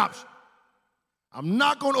not an option. I'm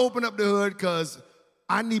not going to open up the hood because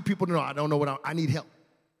I need people to know I don't know what I need help.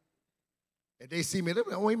 If they see me,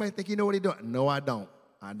 oh, you might think you know what he's doing. No, I don't.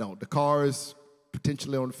 The car is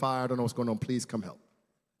potentially on fire. I don't know what's going on. Please come help.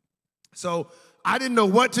 So I didn't know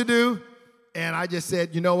what to do, and I just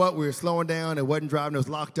said, you know what? We were slowing down. It wasn't driving. It was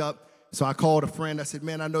locked up. So I called a friend. I said,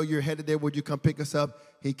 man, I know you're headed there. Would you come pick us up?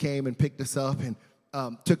 He came and picked us up, and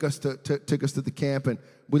took us to the camp, and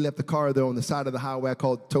we left the car there on the side of the highway. I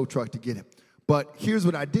called the tow truck to get him. But here's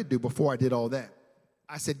what I did do before I did all that.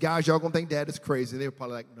 I said, guys, y'all gonna think Dad is crazy. They were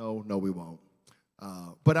probably like, no, we won't.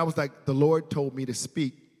 But I was like, the Lord told me to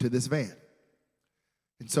speak to this van.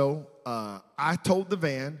 And so I told the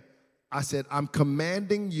van, I said, I'm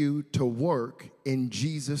commanding you to work in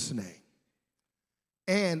Jesus' name.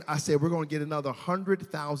 And I said, we're going to get another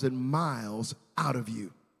 100,000 miles out of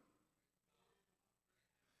you.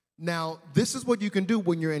 Now, this is what you can do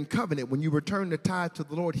when you're in covenant. When you return the tithe to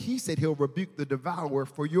the Lord, he said he'll rebuke the devourer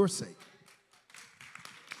for your sake.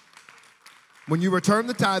 When you return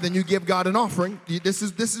the tithe and you give God an offering, this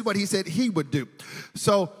is what he said he would do.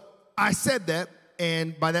 So I said that,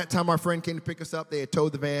 and by that time our friend came to pick us up. They had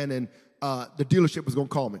towed the van, and the dealership was going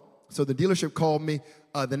to call me. So the dealership called me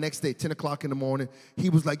the next day, 10 o'clock in the morning.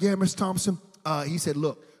 He was like, yeah, Mr. Thompson. He said,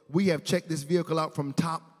 look, we have checked this vehicle out from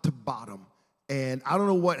top to bottom. And I don't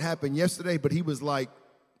know what happened yesterday, but he was like,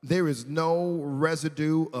 there is no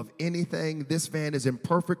residue of anything. This van is in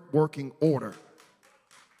perfect working order.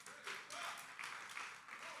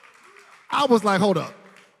 I was like, hold up.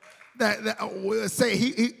 I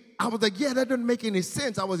was like, yeah, that doesn't make any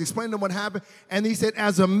sense. I was explaining to him what happened. And he said,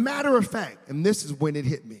 as a matter of fact, and this is when it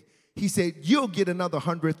hit me. He said, you'll get another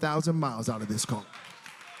 100,000 miles out of this car.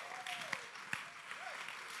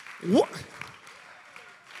 What?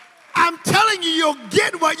 I'm telling you, you'll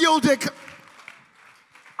get what you'll declare.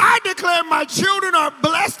 I declare my children are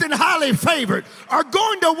blessed and highly favored, are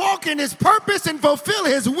going to walk in his purpose and fulfill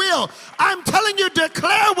his will. I'm telling you,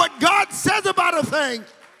 declare what God says about a thing.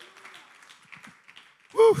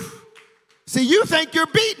 Whew. See, you think you're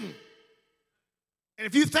beaten. And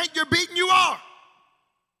if you think you're beaten, you are.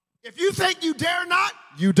 If you think you dare not,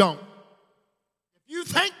 you don't. If you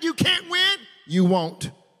think you can't win, you won't.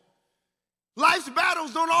 Life's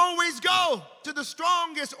battles don't always go to the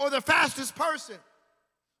strongest or the fastest person.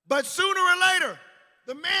 But sooner or later,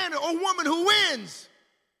 the man or woman who wins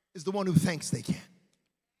is the one who thinks they can.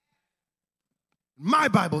 My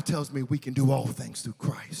Bible tells me we can do all things through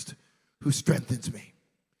Christ who strengthens me.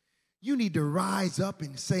 You need to rise up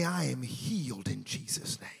and say, I am healed in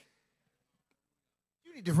Jesus' name.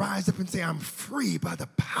 You need to rise up and say, I'm free by the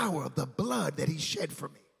power of the blood that he shed for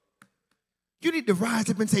me. You need to rise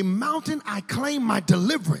up and say, mountain, I claim my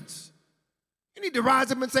deliverance. You need to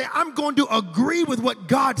rise up and say, I'm going to agree with what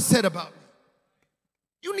God said about me.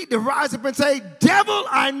 You need to rise up and say, devil,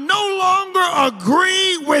 I no longer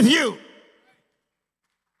agree with you.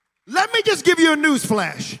 Let me just give you a news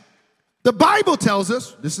flash. The Bible tells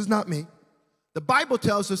us, this is not me, the Bible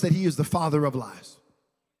tells us that he is the father of lies.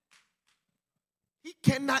 He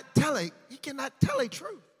cannot tell a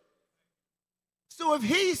truth. So if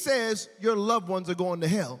he says your loved ones are going to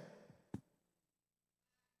hell,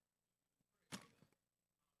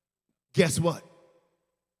 guess what?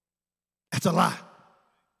 That's a lie.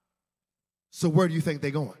 So where do you think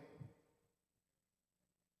they're going?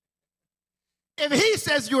 If he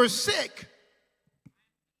says you're sick,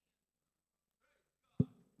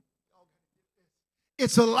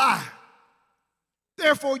 it's a lie.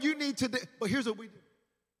 Therefore, you need to, but here's what we do.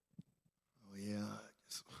 Oh, yeah.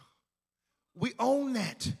 We own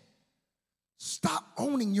that. Stop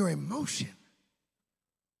owning your emotion.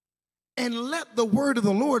 And let the word of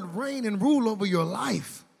the Lord reign and rule over your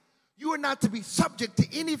life. You are not to be subject to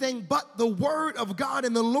anything but the word of God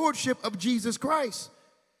and the lordship of Jesus Christ.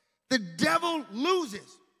 The devil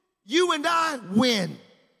loses. You and I win.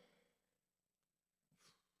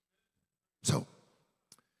 So,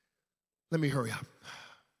 let me hurry up.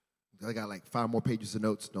 I got like 5 more pages of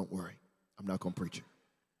notes. Don't worry. I'm not going to preach it.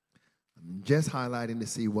 I'm just highlighting to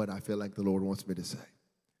see what I feel like the Lord wants me to say.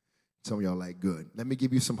 Some of y'all are like, good. Let me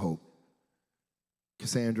give you some hope.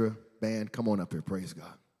 Cassandra, band, come on up here. Praise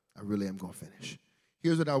God. I really am going to finish.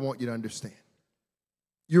 Here's what I want you to understand.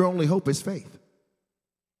 Your only hope is faith.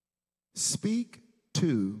 Speak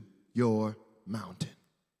to your mountain.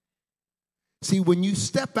 See, when you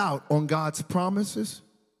step out on God's promises,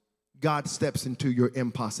 God steps into your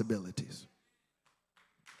impossibilities.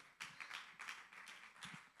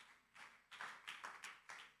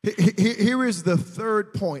 Here is the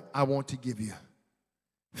third point I want to give you.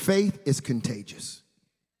 Faith is contagious.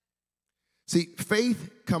 See,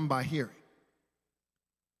 faith comes by hearing,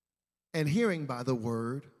 and hearing by the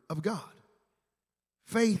word of God.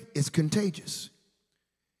 Faith is contagious.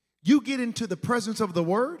 You get into the presence of the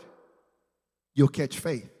word, you'll catch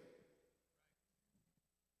faith.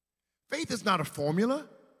 Faith is not a formula.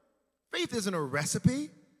 Faith isn't a recipe.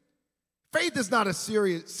 Faith is not a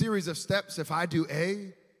series of steps. If I do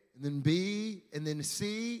A, and then B, and then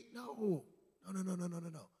C. No.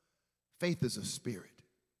 Faith is a spirit.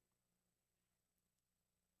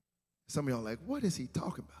 Some of y'all are like, what is he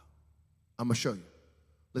talking about? I'm going to show you.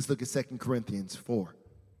 Let's look at 2 Corinthians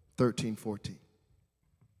 4:13-14.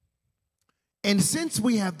 And since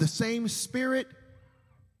we have the same spirit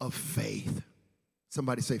of faith,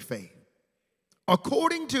 somebody say faith,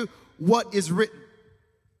 according to what is written.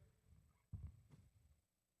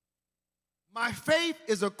 My faith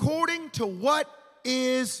is according to what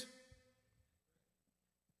is.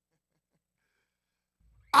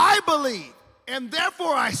 I believe, and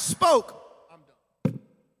therefore I spoke. I'm done.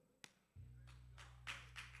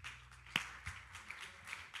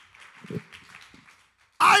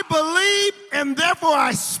 I believe, and therefore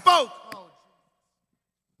I spoke.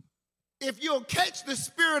 If you'll catch the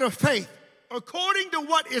spirit of faith, according to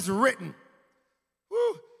what is written,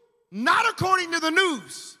 not according to the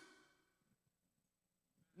news,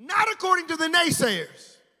 not according to the naysayers,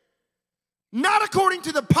 not according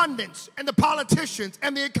to the pundits and the politicians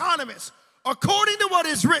and the economists, according to what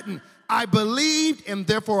is written, I believed and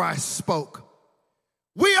therefore I spoke.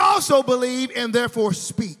 We also believe and therefore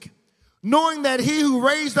speak, knowing that he who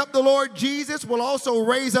raised up the Lord Jesus will also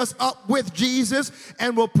raise us up with Jesus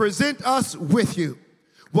and will present us with you.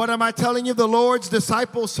 What am I telling you? The Lord's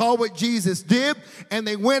disciples saw what Jesus did, and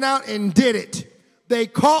they went out and did it. They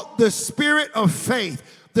caught the spirit of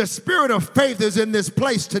faith. The spirit of faith is in this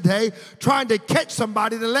place today, trying to catch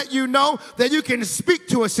somebody to let you know that you can speak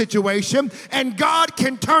to a situation and God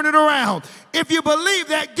can turn it around. If you believe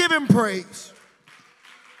that, give him praise.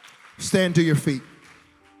 Stand to your feet.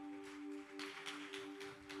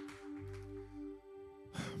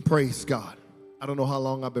 Praise God. I don't know how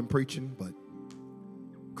long I've been preaching, but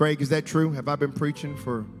Craig, is that true? Have I been preaching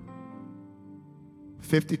for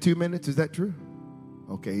 52 minutes? Is that true?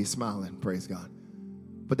 Okay, he's smiling. Praise God.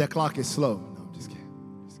 But that clock is slow. No, I'm just kidding.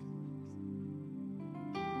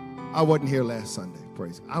 I wasn't here last Sunday.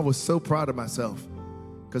 Praise God. I was so proud of myself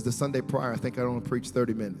because the Sunday prior, I think I only preached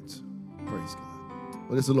 30 minutes. Praise God.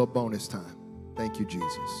 Well, this is a little bonus time. Thank you,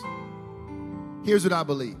 Jesus. Here's what I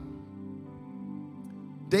believe.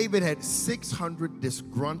 David had 600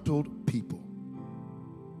 disgruntled people.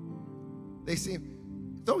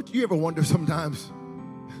 Don't you ever wonder sometimes,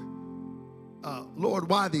 Lord,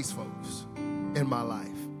 why these folks in my life?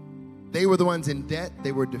 They were the ones in debt.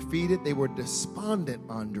 They were defeated. They were despondent,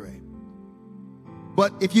 Andre.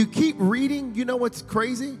 But if you keep reading, you know what's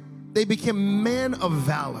crazy? They became men of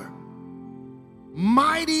valor.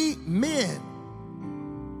 Mighty men.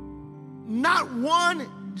 Not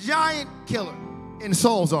one giant killer in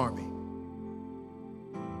Saul's army.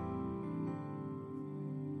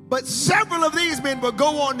 But several of these men would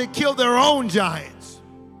go on to kill their own giants.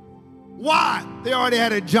 Why? They already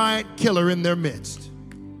had a giant killer in their midst.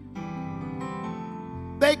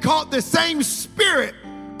 They caught the same spirit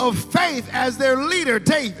of faith as their leader,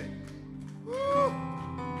 David. Woo.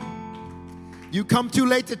 You come too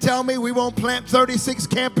late to tell me we won't plant 36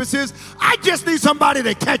 campuses. I just need somebody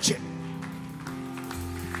to catch it.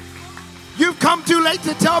 You've come too late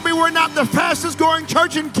to tell me we're not the fastest growing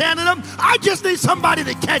church in Canada. I just need somebody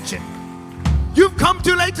to catch it. You've come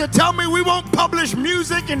too late to tell me we won't publish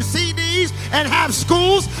music and CDs and have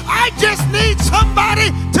schools. I just need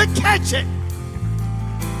somebody to catch it.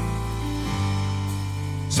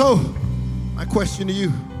 So, my question to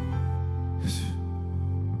you is,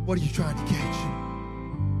 what are you trying to catch?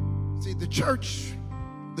 See, the church,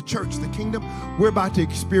 the kingdom, we're about to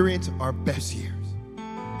experience our best years.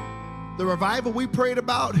 The revival we prayed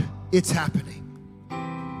about, it's happening.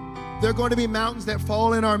 There are going to be mountains that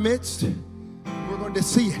fall in our midst. We're going to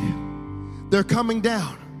see it. They're coming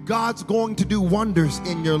down. God's going to do wonders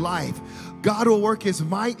in your life. God will work his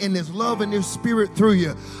might and his love and his spirit through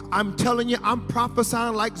you. I'm telling you, I'm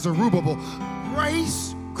prophesying like Zerubbabel.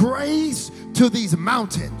 Grace to these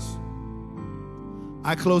mountains.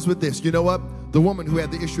 I close with this. You know what? The woman who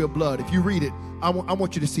had the issue of blood, if you read it, I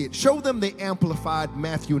want you to see it. Show them the amplified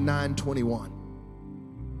Matthew 9:21.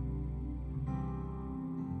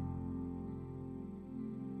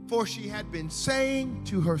 For she had been saying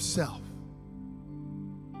to herself.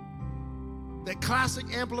 That classic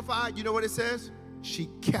amplified, you know what it says? She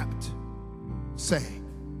kept saying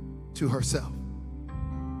to herself.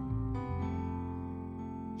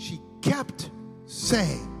 She kept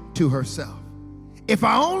saying to herself, if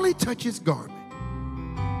I only touch his garment,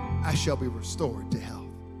 I shall be restored to health.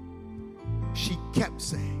 She kept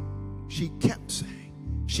saying, she kept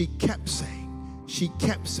saying, she kept saying, she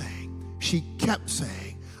kept saying, she kept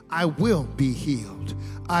saying, I will be healed.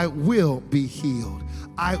 I will be healed.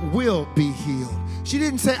 I will be healed. She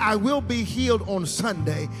didn't say, I will be healed on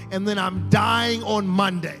Sunday and then I'm dying on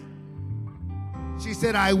Monday. She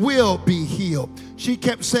said, I will be healed. She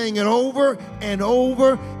kept saying it over and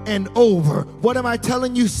over and over. What am I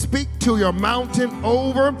telling you? Speak to your mountain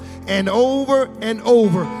over and over and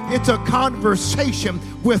over. It's a conversation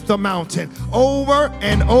with the mountain over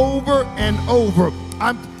and over and over.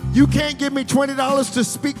 You can't give me $20 to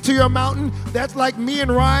speak to your mountain. That's like me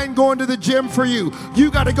and Ryan going to the gym for you.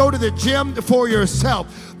 You got to go to the gym for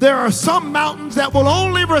yourself. There are some mountains that will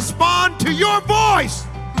only respond to your voice.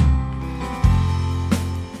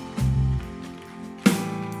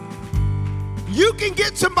 You can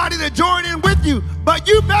get somebody to join in with you, but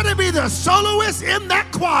you better be the soloist in that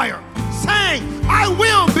choir, saying, I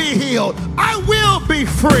will be healed. I will be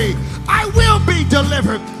free. I will be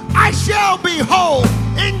delivered. I shall be whole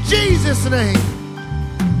in Jesus' name.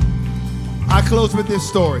 I close with this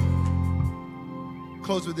story.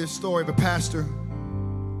 Of a pastor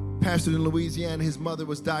in Louisiana. His mother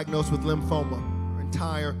was diagnosed with lymphoma. Her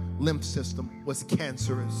entire lymph system was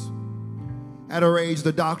cancerous. At her age,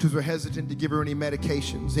 the doctors were hesitant to give her any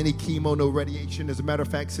medications, any chemo, no radiation. As a matter of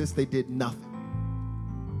fact, sis, they did nothing.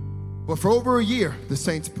 But for over a year, the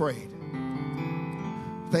saints prayed.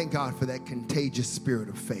 Thank God for that contagious spirit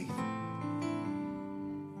of faith.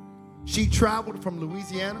 She traveled from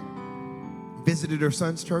Louisiana, visited her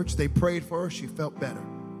son's church. They prayed for her. She felt better.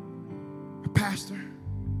 Her pastor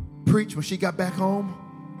preached when she got back home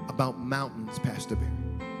about mountains, Pastor Barry.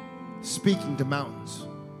 Speaking to mountains.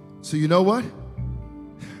 So you know what?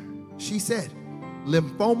 She said,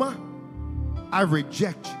 lymphoma, I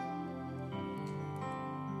reject you.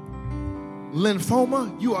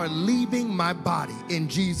 Lymphoma, you are leaving my body in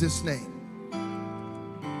Jesus' name.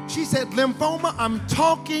 She said, lymphoma, I'm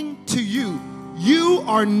talking to you. You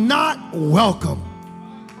are not welcome.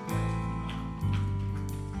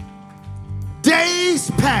 Days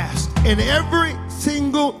passed, and every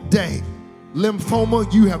single day,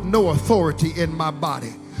 lymphoma, you have no authority in my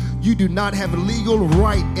body. You do not have legal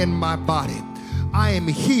right in my body. I am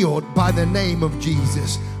healed by the name of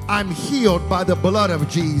Jesus. I'm healed by the blood of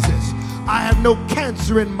Jesus. I have no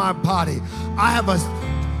cancer in my body.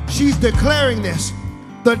 She's declaring this.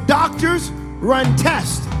 The doctors run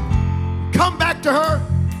tests, come back to her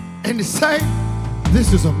and say,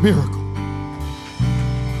 this is a miracle.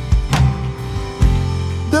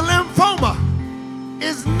 The lymphoma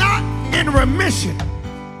is not in remission.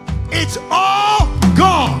 It's all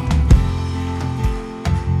gone.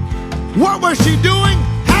 What was she doing?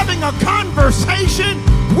 Having a conversation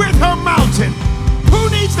with her mountain. Who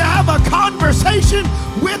needs to have a conversation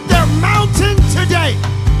with their mountain today?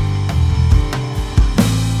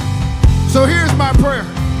 So here's my prayer.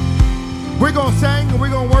 We're going to sing and we're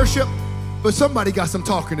going to worship, but somebody got some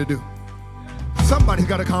talking to do. Somebody's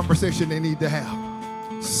got a conversation they need to have.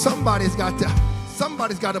 Somebody's got to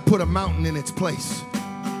put a mountain in its place.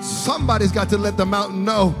 Somebody's got to let the mountain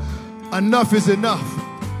know enough is enough.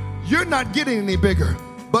 You're not getting any bigger,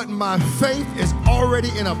 but my faith is already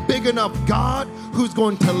in a big enough God who's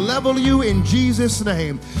going to level you in Jesus'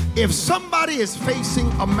 name. If somebody is facing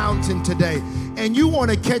a mountain today and you want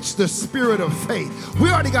to catch the spirit of faith,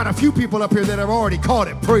 we already got a few people up here that have already caught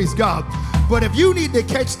it, praise God. But if you need to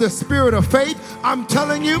catch the spirit of faith, I'm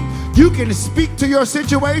telling you, you can speak to your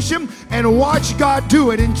situation and watch God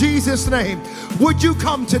do it in Jesus' name. Would you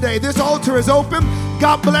come today? This altar is open.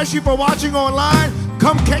 God bless you for watching online.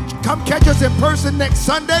 Come catch us in person next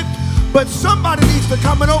Sunday. But somebody needs to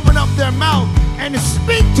come and open up their mouth and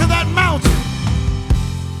speak to that mountain.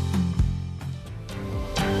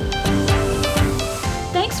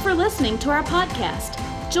 Thanks for listening to our podcast.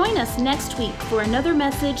 Join us next week for another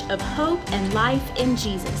message of hope and life in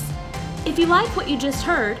Jesus. If you like what you just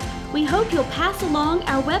heard, we hope you'll pass along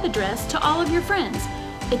our web address to all of your friends,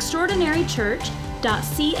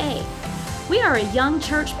 extraordinarychurch.ca. We are a young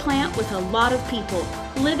church plant with a lot of people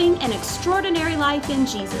living an extraordinary life in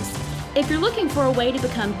Jesus. If you're looking for a way to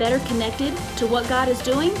become better connected to what God is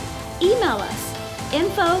doing, email us,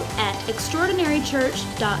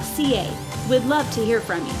 info@extraordinarychurch.ca. We'd love to hear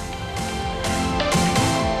from you.